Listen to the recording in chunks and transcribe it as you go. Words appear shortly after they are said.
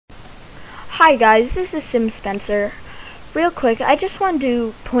Hi guys, this is Sim Spencer. Real quick, I just wanted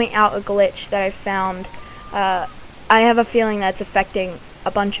to point out a glitch that I found. I have a feeling that's affecting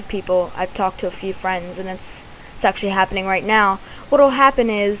a bunch of people. I've talked to a few friends and it's actually happening right now. What will happen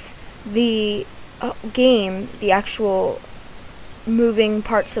is the game, the actual moving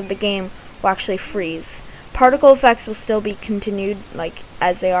parts of the game will actually freeze. Particle effects will still be continued like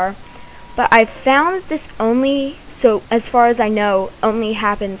as they are. But I found that this only, so as far as I know, only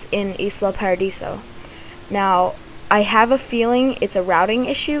happens in Isla Paradiso. Now, I have a feeling it's a routing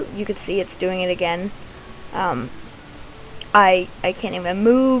issue. You could see it's doing it again. I can't even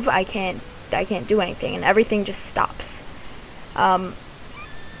move. I can't do anything, and everything just stops.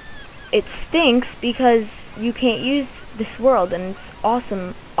 It stinks because you can't use this world, and it's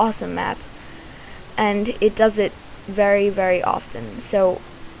awesome map, and it does it very, very often. So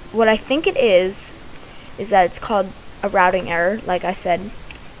what I think it is that it's called a routing error, like I said.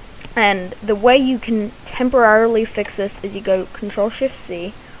 And the way you can temporarily fix this is you go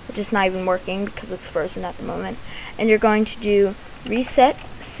Control-Shift-C, which is not even working because it's frozen at the moment. And you're going to do reset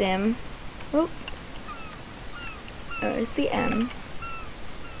sim. Oh, there's the M.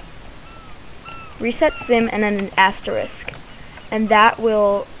 Reset sim and then an asterisk. And that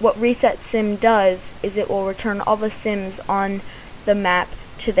will, what reset sim does is it will return all the sims on the map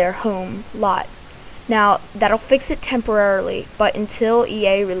to their home lot. Now, that'll fix it temporarily, but until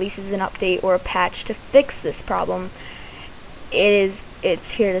EA releases an update or a patch to fix this problem, it's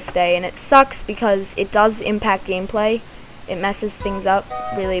here to stay, and it sucks because it does impact gameplay. It messes things up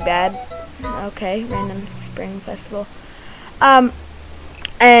really bad. Okay, random spring festival.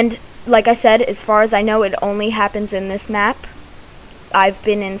 And like I said, as far as I know, it only happens in this map. I've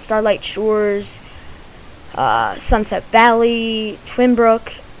been in Starlight Shores, Sunset Valley,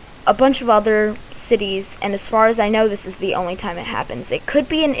 Twinbrook, a bunch of other cities, and as far as I know, this is the only time it happens. It could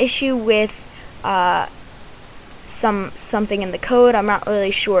be an issue with something in the code. I'm not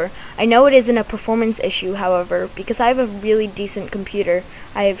really sure. I know it isn't a performance issue, however, because I have a really decent computer.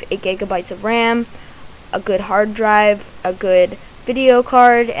 I have 8 gigabytes of RAM, a good hard drive, a good video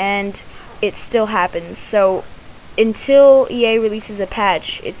card, and it still happens. So until EA releases a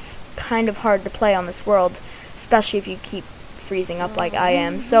patch, it's kind of hard to play on this world, especially if you keep freezing up like I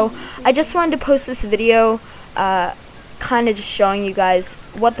am. So I just wanted to post this video kind of just showing you guys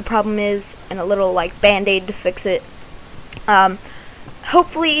what the problem is and a little like band-aid to fix it.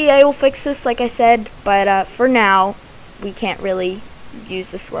 Hopefully EA will fix this, like I said, but for now we can't really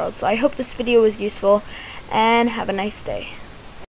use this world. So I hope this video was useful, and have a nice day.